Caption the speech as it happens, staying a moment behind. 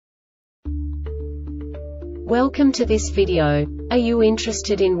Welcome to this video. Are you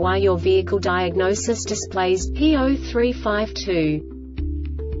interested in why your vehicle diagnosis displays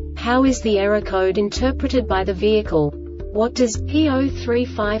P0352? How is the error code interpreted by the vehicle? What does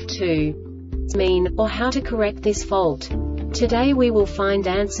P0352 mean, or how to correct this fault? Today we will find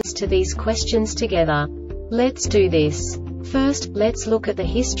answers to these questions together. Let's do this. First, let's look at the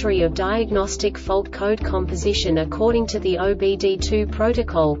history of diagnostic fault code composition according to the OBD2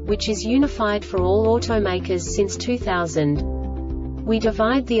 protocol, which is unified for all automakers since 2000. We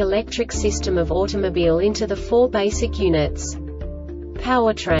divide the electric system of automobile into the four basic units: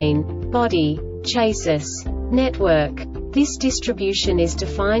 powertrain, body, chassis, network. This distribution is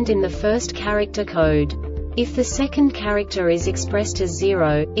defined in the first character code. If the second character is expressed as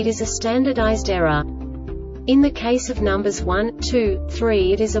 0, it is a standardized error. In the case of numbers 1, 2,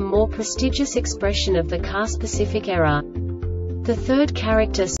 3, it is a more prestigious expression of the car-specific error. The third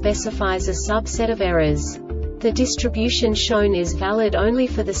character specifies a subset of errors. The distribution shown is valid only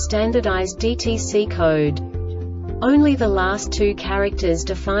for the standardized DTC code. Only the last two characters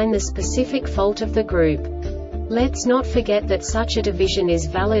define the specific fault of the group. Let's not forget that such a division is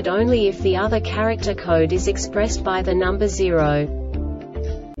valid only if the other character code is expressed by the number 0.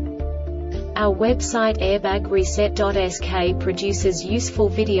 Our website airbagreset.sk produces useful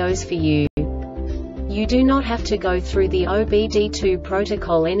videos for you. You do not have to go through the OBD2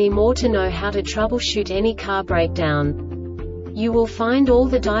 protocol anymore to know how to troubleshoot any car breakdown. You will find all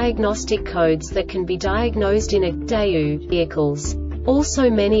the diagnostic codes that can be diagnosed in a Daewoo vehicles.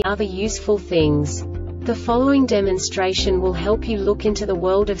 Also many other useful things. The following demonstration will help you look into the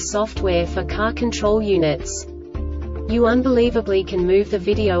world of software for car control units. You unbelievably can move the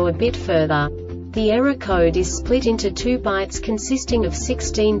video a bit further. The error code is split into 2 bytes consisting of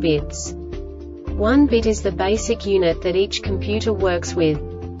 16 bits. 1 bit is the basic unit that each computer works with.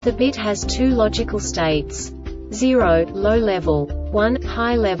 The bit has 2 logical states: 0, low level, 1,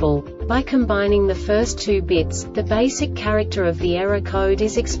 high level. By combining the first 2 bits, the basic character of the error code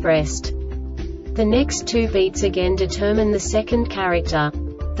is expressed. The next 2 beats again determine the second character.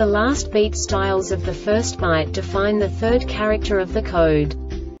 The last beat styles of the first byte define the third character of the code.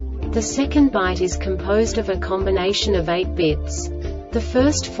 The second byte is composed of a combination of 8 bits. The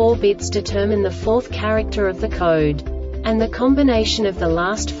first 4 bits determine the fourth character of the code. And the combination of the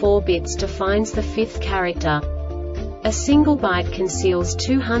last 4 bits defines the fifth character. A single byte conceals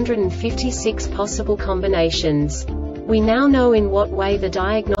 256 possible combinations. We now know in what way the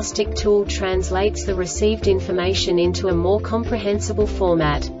diagnostic tool translates the received information into a more comprehensible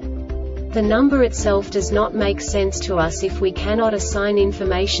format. The number itself does not make sense to us if we cannot assign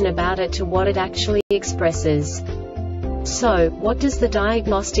information about it to what it actually expresses. So, what does the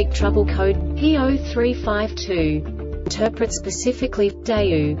Diagnostic Trouble Code P0352 interpret specifically for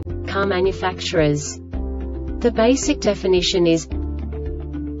Daewoo car manufacturers? The basic definition is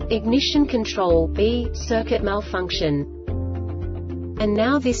ignition control, B, circuit malfunction. And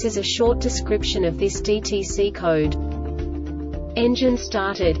now this is a short description of this DTC code. Engine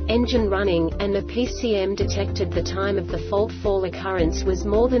started, engine running, and the PCM detected the time of the fault fall occurrence was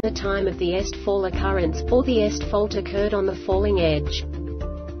more than the time of the est fall occurrence, or the est fault occurred on the falling edge.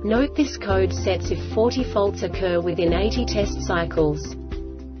 Note this code sets if 40 faults occur within 80 test cycles.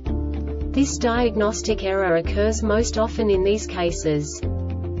 This diagnostic error occurs most often in these cases.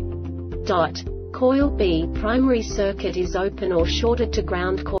 Coil B, primary circuit is open or shorted to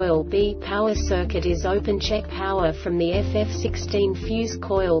ground. Coil B, power circuit is open. Check power from the FF16 fuse.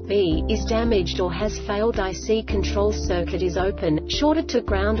 Coil B, is damaged or has failed. IC control circuit is open, shorted to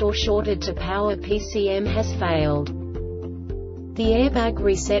ground or shorted to power. PCM has failed. The Airbag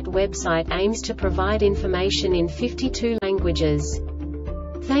Reset website aims to provide information in 52 languages.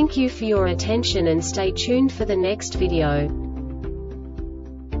 Thank you for your attention and stay tuned for the next video.